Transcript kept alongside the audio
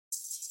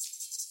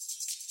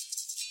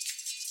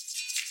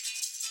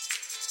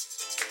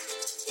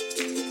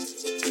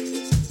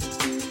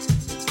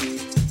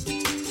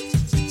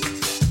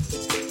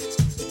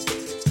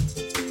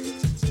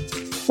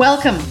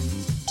Welcome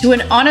to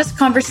an honest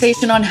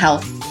conversation on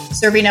health,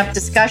 serving up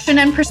discussion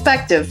and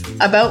perspective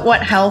about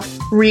what health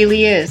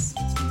really is.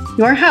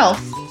 Your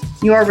health,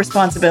 your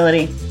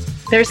responsibility.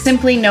 There's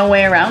simply no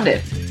way around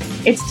it.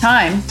 It's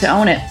time to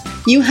own it.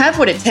 You have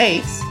what it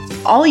takes.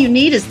 All you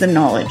need is the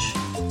knowledge.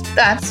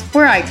 That's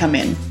where I come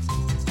in.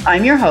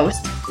 I'm your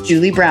host,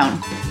 Julie Brown.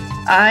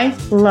 I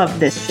love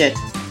this shit.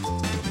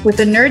 With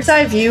the Nerd's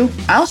Eye View,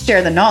 I'll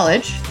share the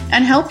knowledge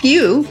and help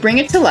you bring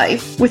it to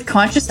life with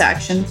conscious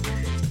action,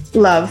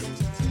 love,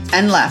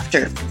 and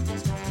laughter.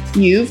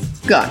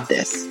 You've got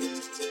this.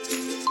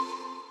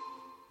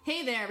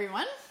 Hey there,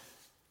 everyone.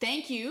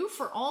 Thank you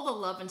for all the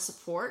love and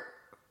support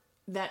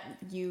that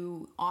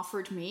you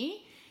offered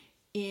me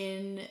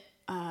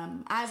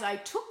as I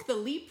took the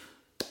leap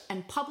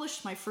and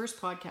published my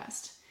first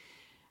podcast.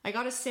 I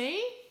gotta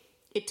say,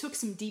 it took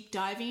some deep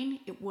diving.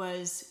 It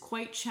was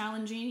quite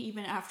challenging,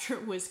 even after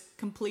it was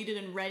completed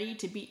and ready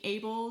to be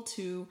able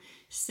to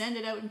send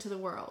it out into the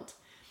world.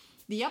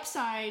 The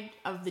upside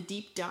of the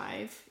deep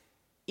dive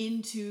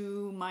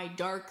into my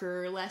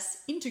darker,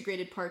 less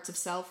integrated parts of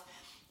self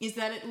is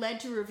that it led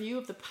to a review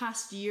of the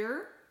past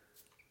year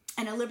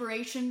and a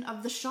liberation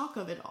of the shock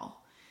of it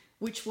all,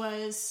 which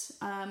was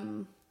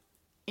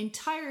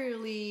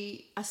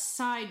entirely a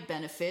side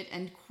benefit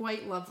and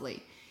quite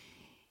lovely.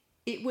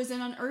 It was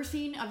an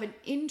unearthing of an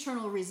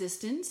internal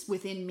resistance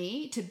within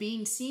me to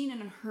being seen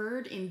and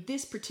heard in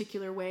this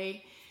particular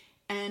way,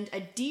 and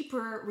a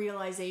deeper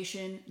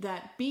realization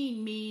that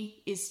being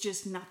me is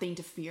just nothing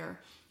to fear,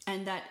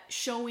 and that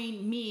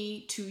showing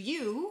me to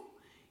you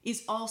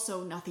is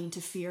also nothing to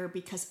fear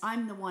because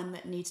I'm the one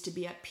that needs to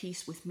be at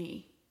peace with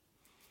me.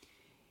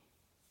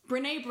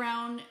 Brené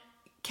Brown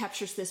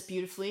captures this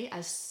beautifully,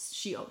 as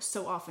she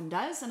so often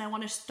does, and I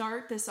want to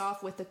start this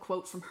off with a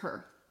quote from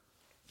her.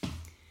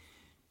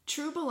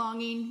 True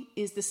belonging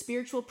is the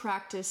spiritual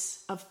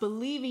practice of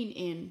believing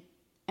in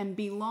and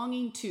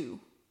belonging to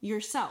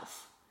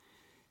yourself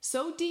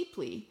so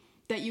deeply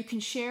that you can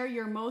share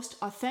your most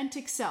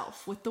authentic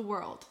self with the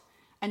world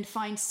and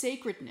find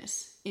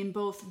sacredness in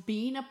both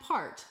being a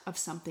part of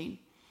something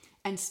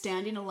and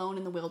standing alone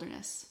in the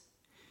wilderness.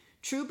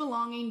 True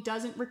belonging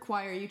doesn't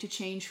require you to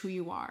change who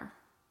you are.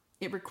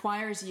 It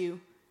requires you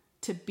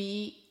to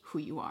be who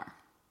you are.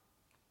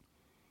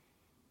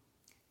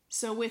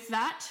 So with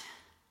that,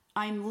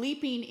 I'm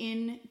leaping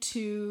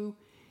into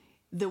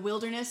the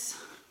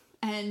wilderness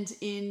and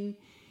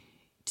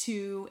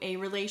into a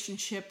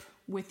relationship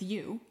with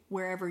you,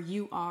 wherever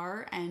you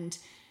are and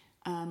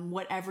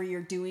whatever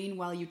you're doing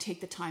while you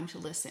take the time to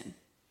listen.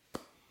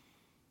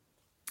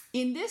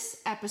 In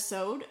this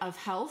episode of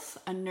Health,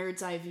 A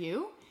Nerd's Eye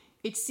View,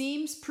 it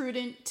seems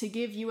prudent to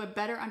give you a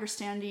better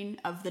understanding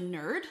of the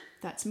nerd,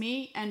 that's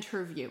me, and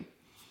her view.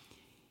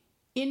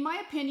 In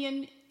my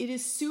opinion, it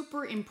is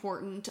super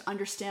important to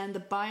understand the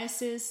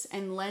biases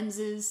and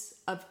lenses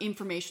of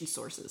information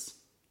sources.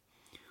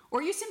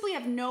 Or you simply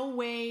have no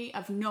way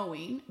of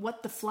knowing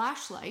what the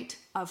flashlight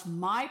of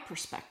my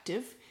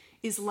perspective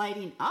is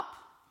lighting up,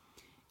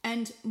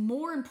 and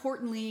more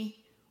importantly,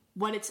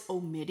 what it's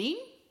omitting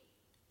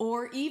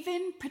or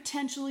even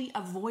potentially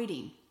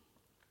avoiding.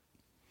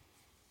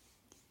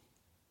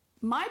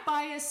 My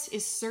bias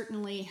is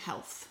certainly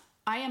health.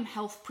 I am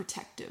health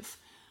protective.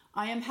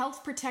 I am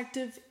health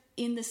protective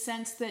in the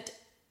sense that,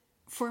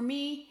 for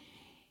me,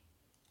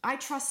 I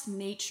trust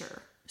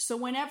nature. So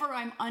whenever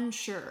I'm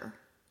unsure,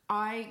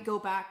 I go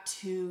back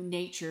to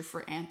nature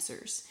for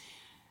answers.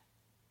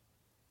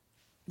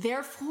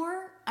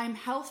 Therefore, I'm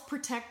health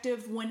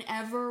protective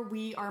whenever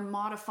we are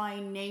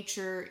modifying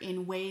nature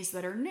in ways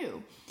that are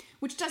new,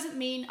 which doesn't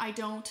mean I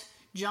don't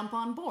jump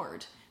on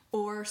board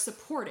or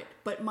support it,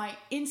 but my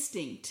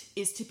instinct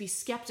is to be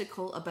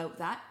skeptical about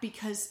that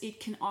because it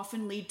can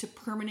often lead to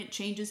permanent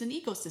changes in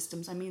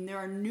ecosystems. I mean, there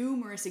are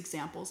numerous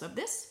examples of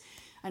this,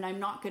 and I'm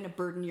not going to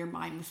burden your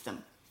mind with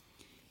them.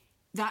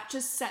 That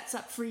just sets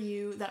up for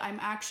you that I'm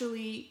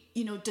actually,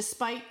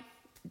 despite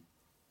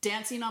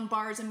dancing on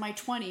bars in my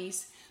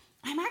 20s,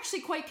 I'm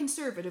actually quite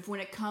conservative when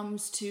it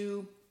comes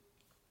to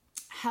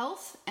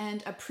health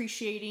and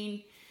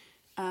appreciating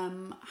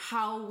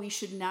how we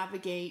should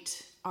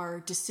navigate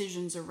our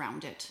decisions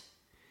around it.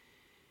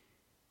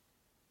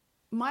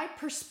 My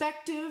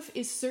perspective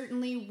is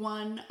certainly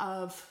one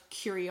of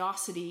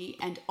curiosity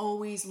and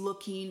always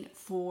looking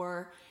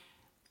for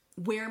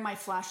where my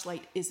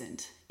flashlight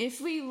isn't. If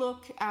we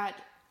look at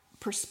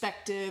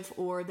perspective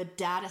or the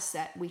data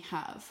set we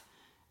have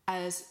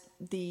as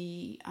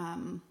the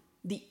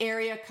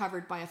area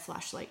covered by a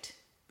flashlight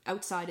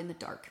outside in the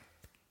dark,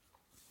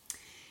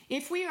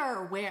 if we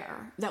are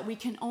aware that we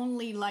can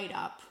only light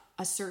up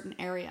a certain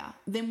area,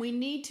 then we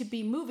need to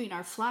be moving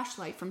our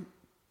flashlight from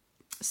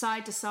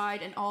side to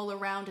side and all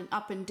around and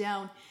up and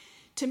down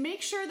to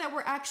make sure that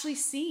we're actually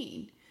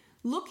seeing.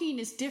 Looking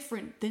is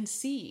different than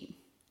seeing.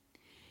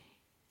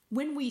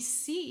 When we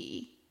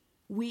see,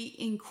 we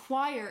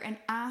inquire and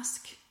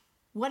ask,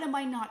 what am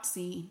I not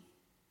seeing?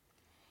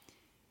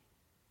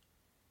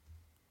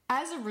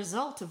 As a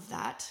result of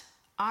that,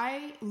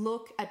 I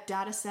look at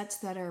data sets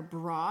that are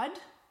broad,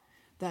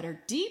 that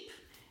are deep,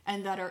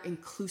 and that are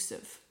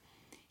inclusive.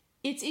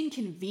 It's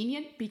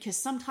inconvenient because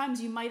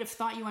sometimes you might have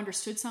thought you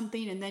understood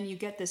something and then you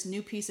get this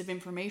new piece of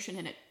information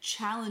and it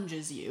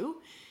challenges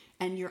you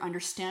and your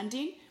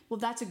understanding. Well,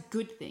 that's a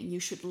good thing. You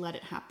should let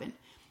it happen.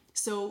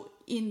 So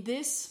in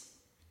this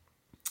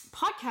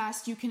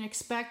podcast, you can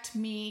expect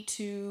me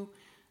to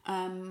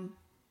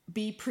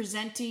be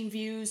presenting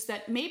views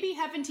that maybe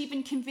haven't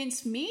even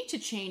convinced me to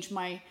change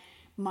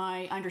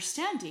my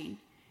understanding,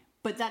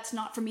 but that's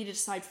not for me to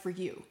decide for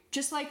you.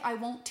 Just like I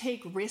won't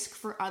take risk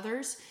for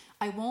others,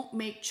 I won't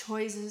make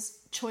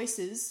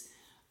choices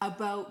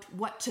about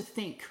what to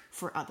think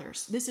for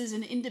others. This is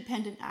an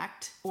independent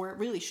act, or it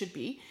really should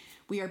be.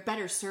 We are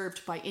better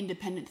served by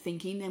independent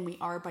thinking than we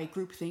are by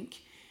groupthink.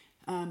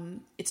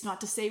 It's not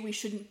to say we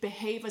shouldn't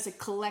behave as a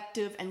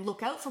collective and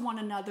look out for one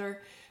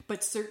another,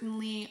 but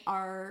certainly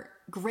our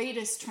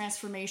greatest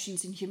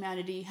transformations in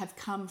humanity have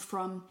come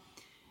from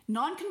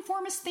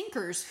nonconformist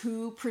thinkers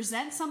who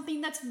present something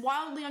that's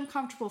wildly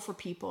uncomfortable for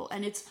people,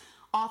 and it's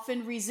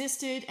often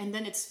resisted, and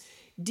then it's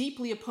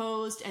deeply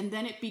opposed, and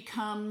then it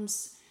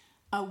becomes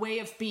a way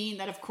of being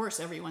that, of course,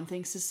 everyone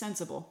thinks is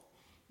sensible.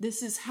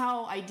 This is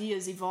how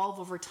ideas evolve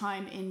over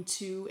time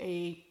into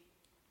a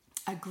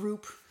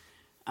group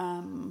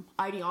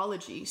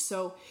ideology.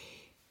 So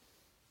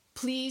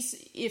please,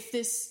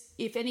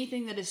 if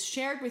anything that is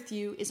shared with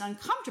you is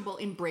uncomfortable,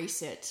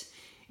 embrace it.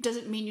 It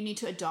doesn't mean you need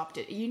to adopt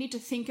it. You need to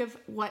think of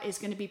what is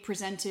going to be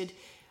presented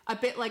a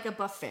bit like a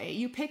buffet.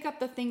 You pick up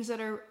the things that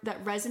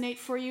resonate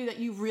for you, that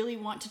you really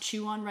want to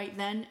chew on right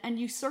then, and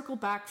you circle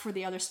back for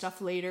the other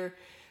stuff later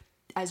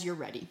as you're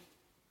ready.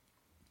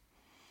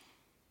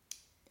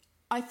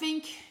 I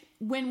think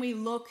when we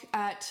look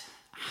at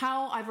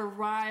how I've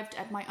arrived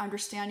at my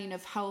understanding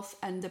of health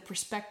and the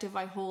perspective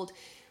I hold,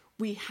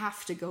 we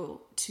have to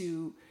go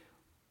to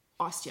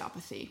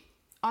osteopathy.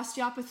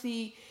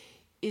 Osteopathy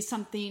is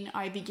something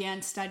I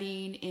began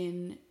studying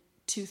in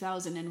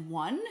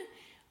 2001.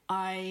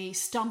 I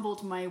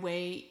stumbled my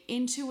way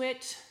into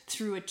it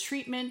through a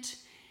treatment,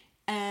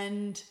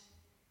 and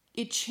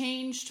it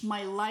changed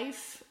my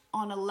life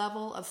on a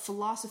level of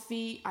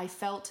philosophy. I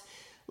felt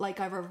like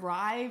I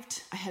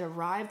had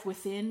arrived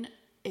within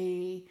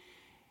an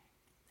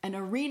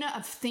arena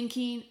of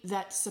thinking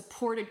that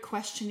supported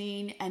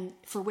questioning and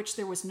for which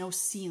there was no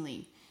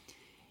ceiling.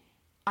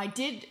 I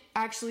did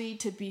actually,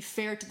 to be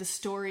fair to the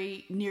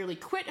story, nearly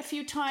quit a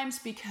few times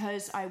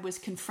because I was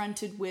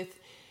confronted with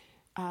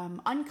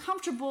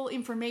uncomfortable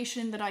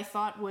information that I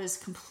thought was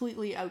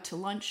completely out to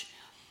lunch.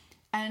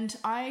 And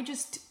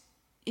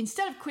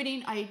instead of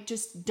quitting, I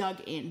just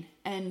dug in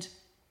and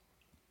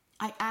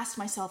I asked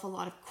myself a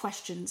lot of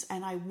questions,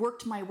 and I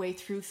worked my way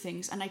through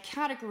things, and I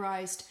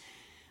categorized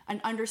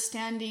an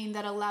understanding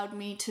that allowed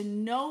me to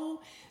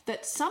know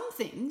that some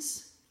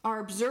things are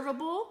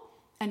observable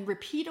and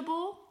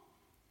repeatable,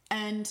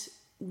 and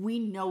we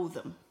know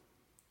them.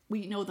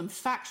 We know them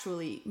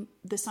factually.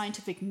 The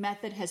scientific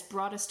method has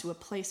brought us to a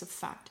place of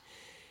fact.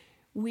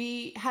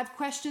 We have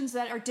questions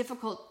that are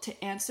difficult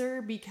to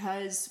answer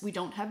because we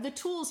don't have the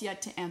tools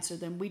yet to answer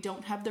them. We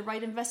don't have the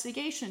right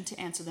investigation to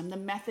answer them. The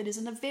method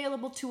isn't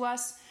available to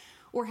us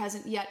or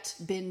hasn't yet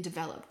been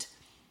developed.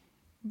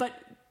 But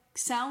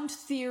sound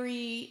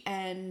theory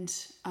and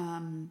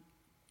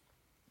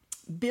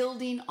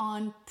building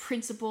on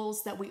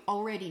principles that we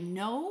already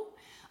know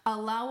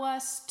allow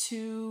us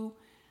to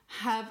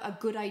have a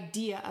good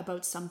idea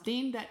about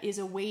something that is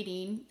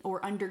awaiting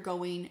or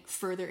undergoing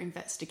further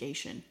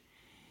investigation.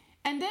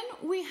 And then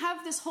we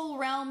have this whole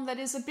realm that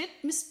is a bit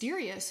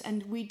mysterious,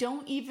 and we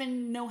don't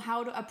even know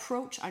how to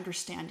approach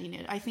understanding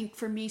it. I think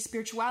for me,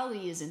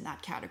 spirituality is in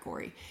that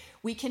category.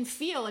 We can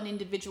feel an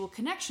individual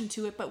connection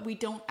to it, but we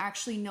don't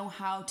actually know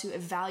how to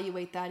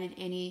evaluate that in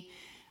any,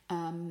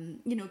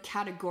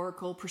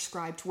 categorical,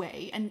 prescribed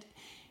way. And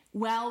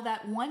while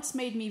that once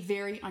made me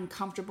very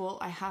uncomfortable,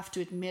 I have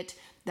to admit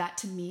that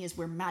to me is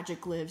where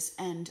magic lives,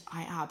 and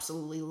I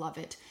absolutely love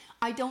it.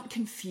 I don't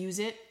confuse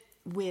it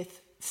with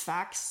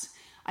facts.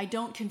 I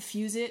don't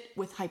confuse it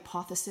with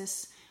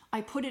hypothesis.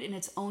 I put it in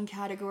its own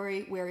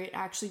category where it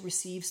actually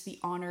receives the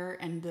honor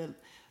and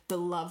the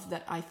love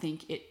that I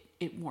think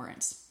it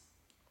warrants.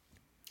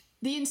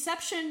 The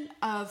inception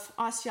of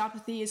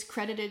osteopathy is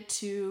credited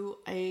to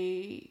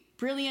a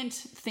brilliant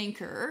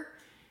thinker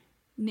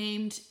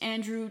named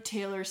Andrew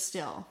Taylor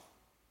Still.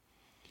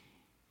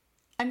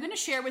 I'm going to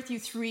share with you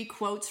 3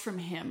 quotes from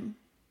him.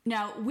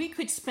 Now, we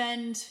could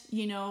spend,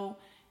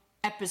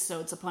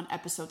 episodes upon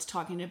episodes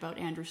talking about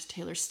Andrew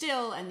Taylor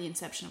Still and the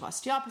inception of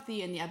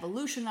osteopathy and the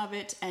evolution of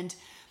it. And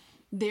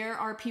there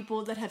are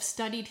people that have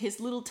studied his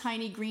little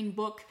tiny green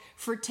book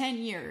for 10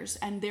 years.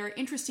 And there are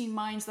interesting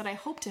minds that I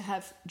hope to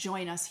have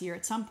join us here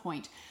at some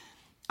point.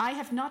 I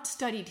have not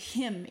studied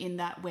him in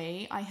that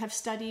way. I have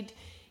studied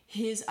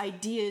his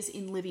ideas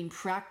in living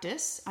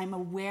practice. I'm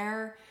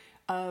aware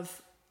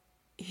of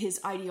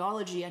his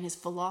ideology and his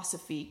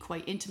philosophy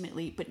quite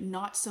intimately, but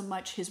not so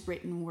much his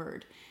written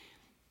word.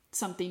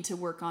 Something to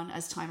work on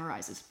as time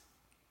arises.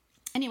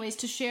 Anyways,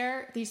 to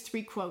share these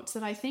 3 quotes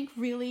that I think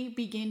really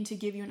begin to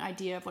give you an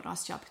idea of what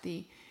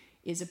osteopathy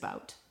is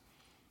about.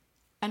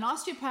 An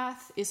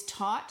osteopath is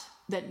taught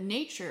that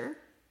nature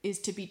is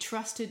to be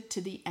trusted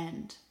to the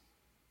end.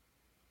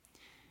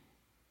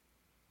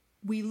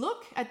 We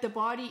look at the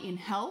body in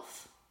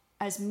health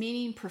as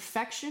meaning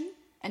perfection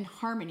and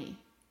harmony,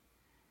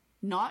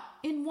 not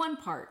in one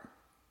part,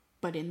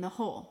 but in the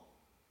whole.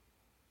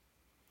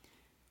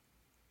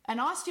 An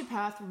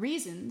osteopath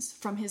reasons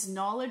from his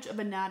knowledge of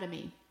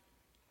anatomy.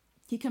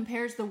 He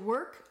compares the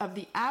work of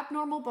the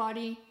abnormal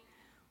body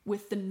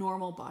with the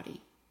normal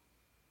body.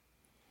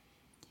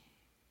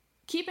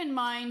 Keep in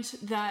mind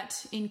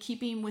that, in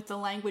keeping with the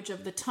language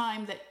of the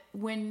time, that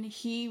when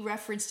he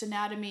referenced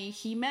anatomy,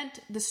 he meant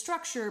the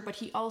structure, but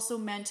he also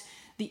meant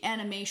the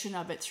animation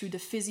of it through the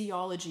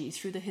physiology,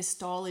 through the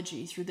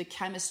histology, through the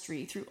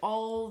chemistry, through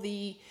all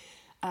the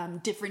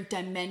different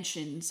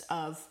dimensions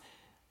of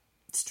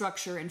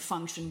structure and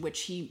function,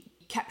 which he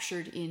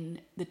captured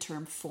in the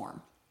term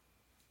form.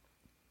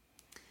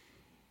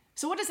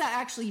 So what does that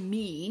actually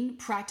mean,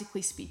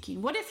 practically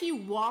speaking? What if you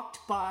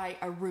walked by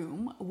a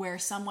room where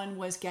someone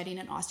was getting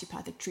an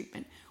osteopathic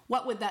treatment?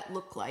 What would that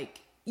look like,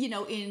 in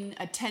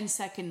a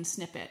 10-second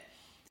snippet?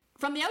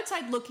 From the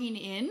outside looking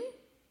in,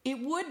 it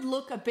would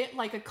look a bit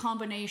like a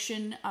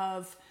combination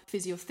of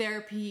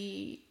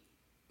physiotherapy,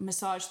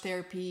 massage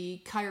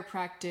therapy,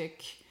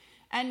 chiropractic,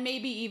 and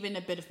maybe even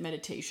a bit of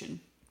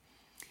meditation.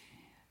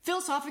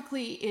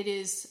 Philosophically, it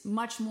is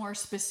much more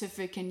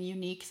specific and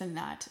unique than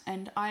that.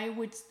 And I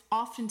would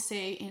often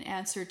say, in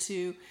answer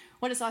to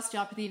what is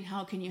osteopathy and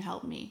how can you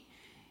help me?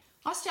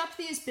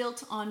 Osteopathy is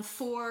built on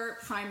 4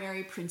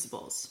 primary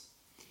principles.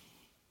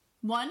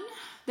 1,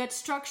 that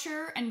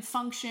structure and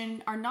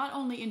function are not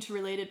only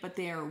interrelated, but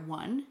they are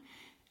one.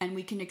 And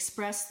we can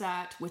express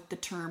that with the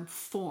term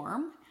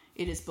form.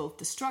 It is both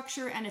the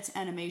structure and its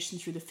animation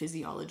through the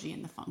physiology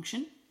and the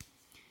function.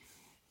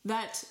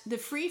 That the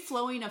free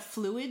flowing of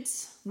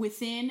fluids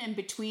within and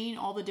between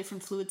all the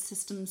different fluid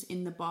systems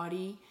in the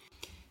body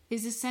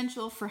is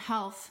essential for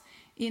health,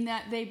 in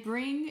that they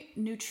bring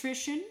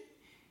nutrition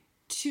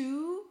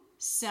to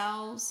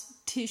cells,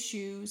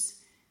 tissues,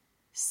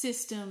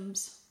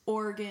 systems,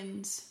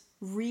 organs,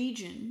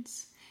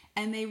 regions,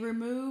 and they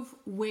remove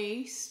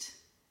waste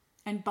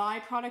and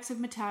byproducts of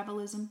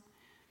metabolism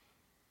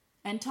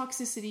and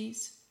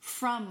toxicities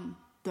from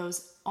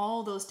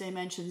all those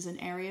dimensions and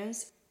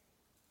areas.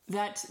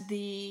 That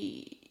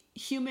the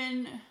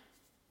human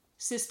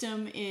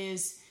system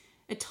is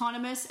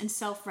autonomous and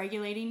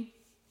self-regulating,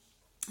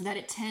 that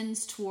it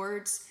tends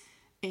towards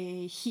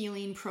a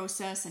healing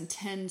process and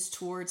tends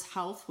towards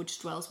health, which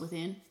dwells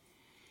within.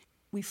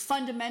 We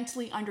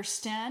fundamentally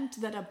understand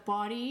that a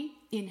body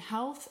in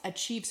health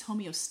achieves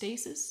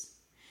homeostasis,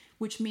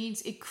 which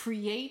means it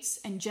creates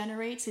and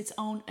generates its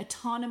own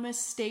autonomous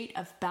state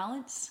of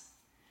balance.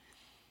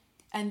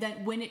 And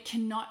that when it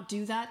cannot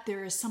do that,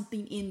 there is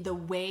something in the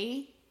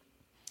way.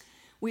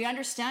 We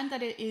understand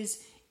that it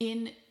is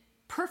in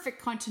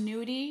perfect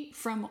continuity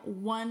from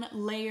one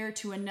layer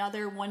to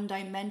another, one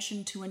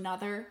dimension to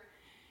another,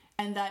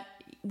 and that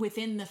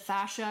within the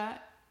fascia,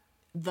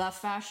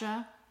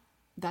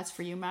 that's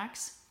for you,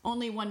 Max,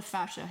 only one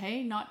fascia,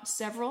 hey? Not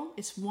several,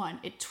 it's one.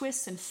 It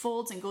twists and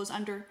folds and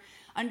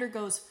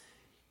undergoes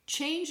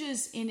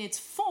changes in its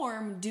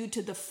form due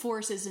to the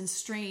forces and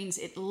strains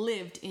it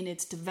lived in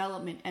its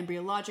development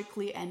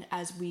embryologically and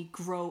as we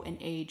grow and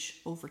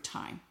age over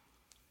time.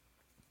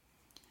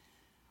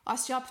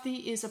 Osteopathy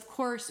is, of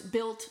course,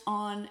 built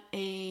on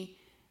a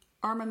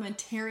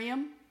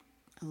armamentarium,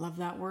 I love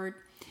that word,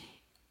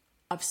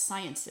 of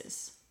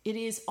sciences. It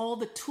is all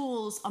the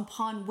tools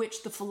upon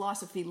which the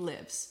philosophy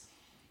lives.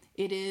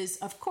 It is,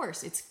 of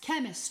course, it's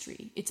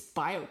chemistry, it's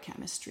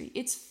biochemistry,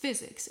 it's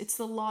physics, it's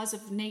the laws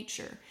of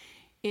nature,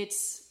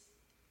 it's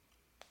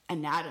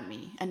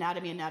anatomy.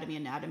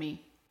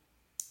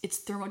 It's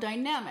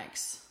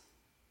thermodynamics.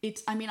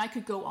 I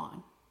could go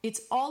on.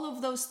 It's all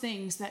of those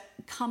things that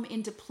come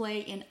into play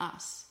in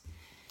us.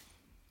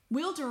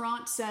 Will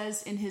Durant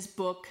says in his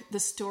book,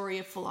 The Story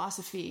of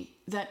Philosophy,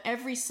 that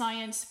every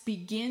science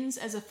begins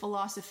as a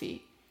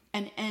philosophy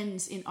and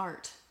ends in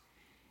art.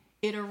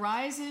 It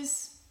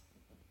arises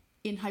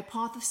in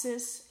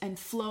hypothesis and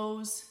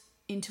flows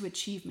into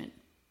achievement.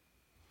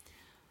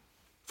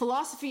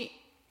 Philosophy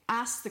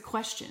asks the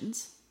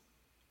questions.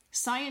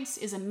 Science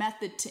is a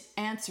method to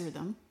answer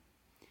them.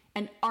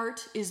 And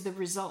art is the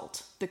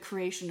result, the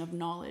creation of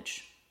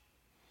knowledge.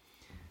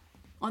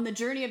 On the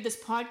journey of this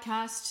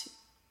podcast,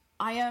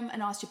 I am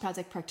an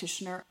osteopathic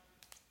practitioner.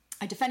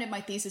 I defended my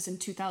thesis in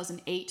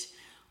 2008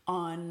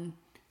 on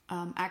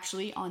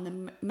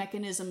the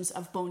mechanisms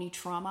of bony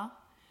trauma.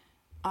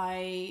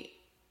 I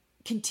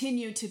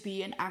continue to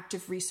be an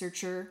active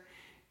researcher.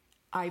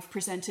 I've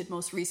presented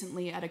most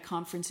recently at a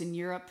conference in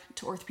Europe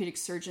to orthopedic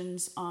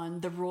surgeons on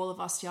the role of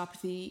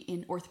osteopathy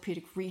in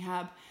orthopedic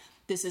rehab.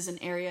 This is an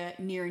area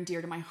near and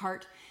dear to my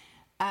heart,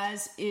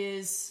 as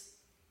is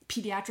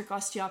pediatric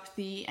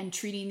osteopathy and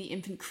treating the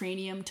infant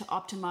cranium to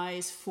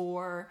optimize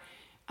for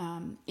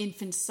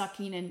infant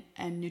sucking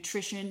and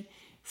nutrition,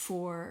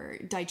 for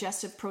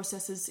digestive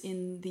processes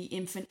in the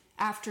infant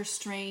after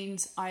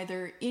strains,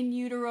 either in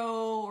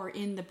utero or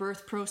in the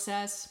birth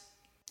process.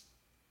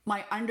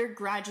 My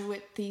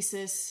undergraduate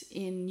thesis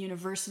in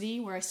university,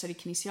 where I studied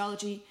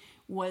kinesiology,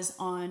 was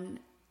on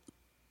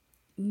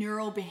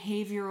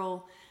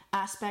neurobehavioral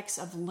aspects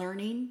of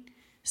learning.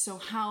 So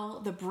how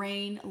the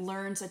brain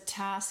learns a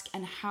task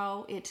and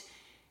how it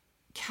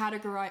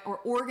categorizes or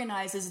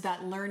organizes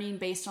that learning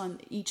based on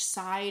each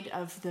side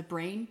of the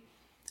brain,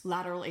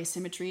 lateral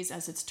asymmetries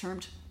as it's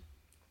termed.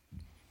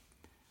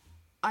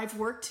 I've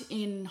worked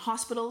in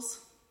hospitals.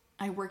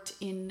 I worked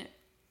in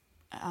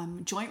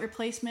joint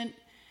replacement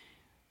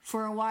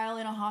for a while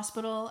in a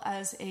hospital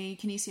as a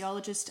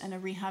kinesiologist and a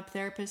rehab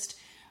therapist.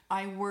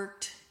 I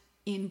worked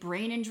in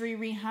brain injury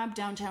rehab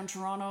downtown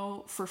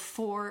Toronto for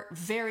 4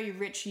 very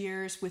rich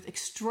years with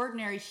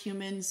extraordinary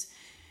humans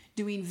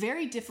doing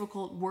very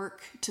difficult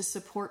work to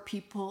support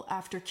people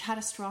after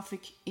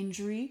catastrophic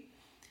injury.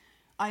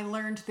 I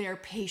learned their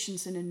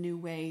patience in a new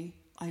way.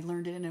 I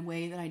learned it in a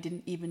way that I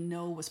didn't even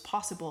know was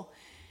possible.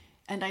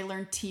 And I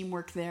learned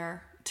teamwork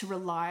there, to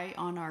rely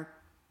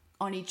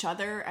on each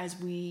other as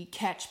we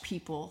catch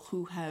people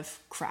who have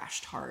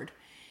crashed hard.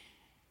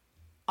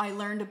 I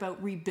learned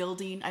about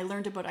rebuilding. I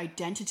learned about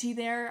identity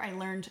there. I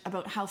learned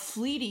about how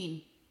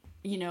fleeting,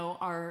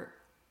 our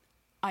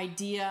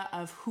idea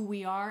of who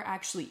we are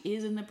actually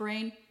is in the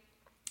brain,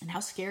 and how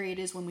scary it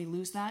is when we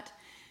lose that.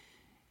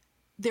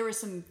 There were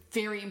some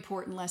very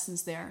important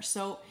lessons there.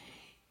 So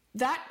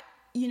that,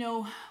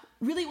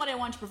 really what I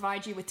want to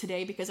provide you with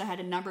today, because I had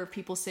a number of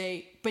people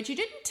say, but you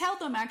didn't tell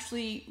them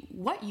actually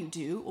what you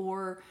do,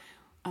 or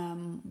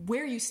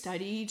where you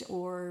studied,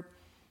 or,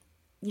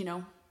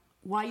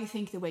 why you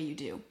think the way you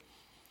do.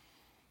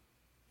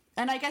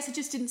 And I guess it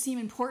just didn't seem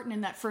important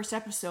in that first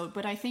episode,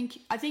 but I think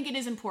it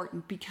is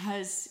important,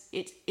 because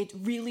it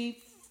really,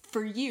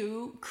 for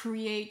you,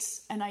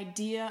 creates an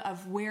idea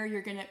of where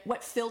you're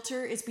what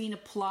filter is being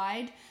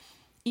applied.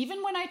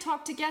 Even when I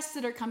talk to guests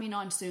that are coming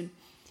on soon,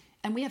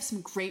 and we have some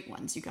great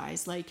ones, you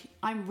guys,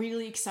 I'm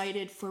really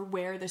excited for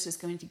where this is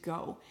going to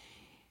go.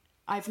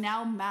 I've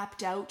now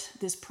mapped out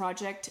this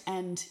project,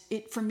 and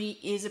it for me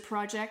is a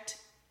project.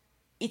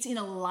 It's in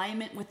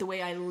alignment with the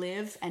way I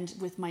live and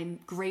with my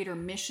greater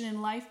mission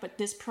in life. But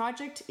this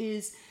project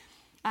is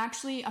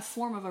actually a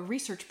form of a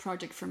research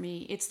project for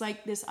me. It's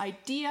like this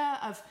idea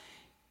of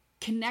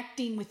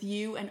connecting with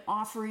you and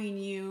offering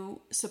you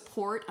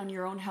support on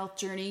your own health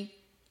journey.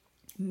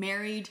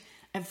 Married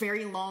a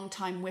very long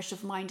time wish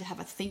of mine to have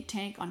a think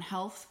tank on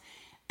health,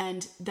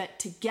 and that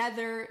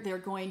together they're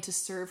going to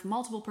serve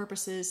multiple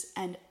purposes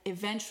and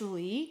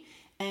eventually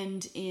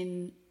end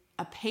in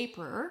a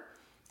paper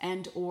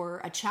and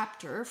or a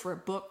chapter for a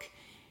book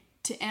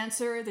to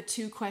answer the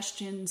 2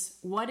 questions: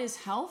 what is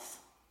health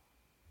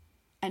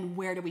and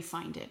where do we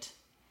find it?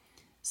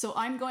 So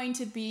I'm going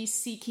to be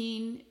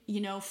seeking,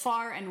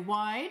 far and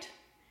wide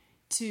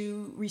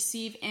to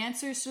receive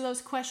answers to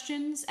those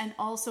questions, and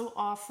also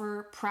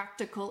offer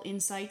practical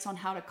insights on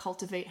how to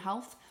cultivate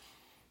health.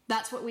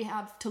 That's what we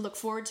have to look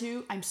forward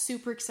to. I'm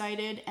super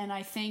excited, and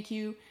I thank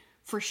you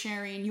for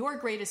sharing your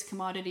greatest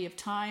commodity of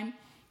time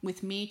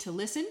with me to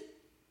listen.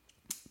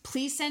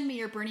 Please send me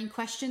your burning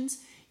questions.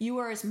 You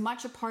are as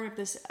much a part of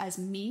this as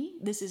me.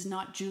 This is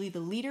not Julie the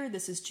leader.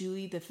 This is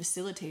Julie the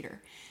facilitator.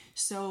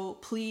 So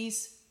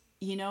please,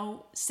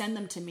 send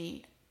them to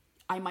me.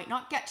 I might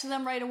not get to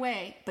them right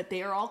away, but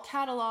they are all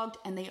cataloged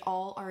and they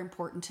all are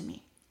important to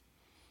me.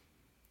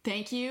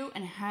 Thank you,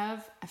 and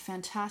have a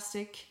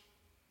fantastic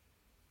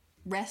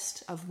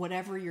rest of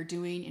whatever you're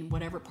doing in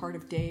whatever part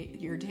of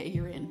your day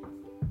you're in.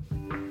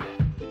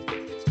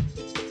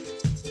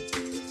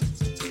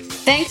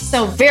 Thanks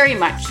so very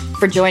much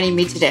for joining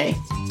me today.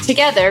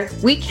 Together,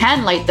 we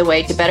can light the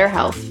way to better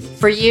health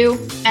for you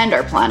and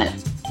our planet.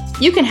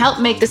 You can help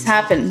make this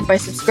happen by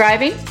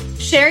subscribing,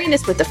 sharing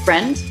this with a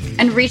friend,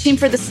 and reaching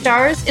for the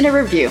stars in a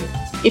review.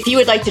 If you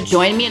would like to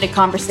join me in a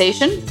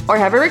conversation or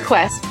have a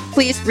request,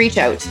 please reach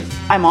out.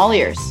 I'm all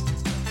ears.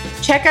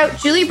 Check out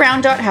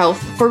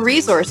juliebrown.health for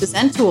resources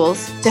and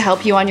tools to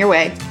help you on your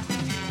way.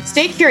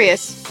 Stay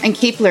curious and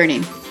keep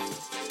learning.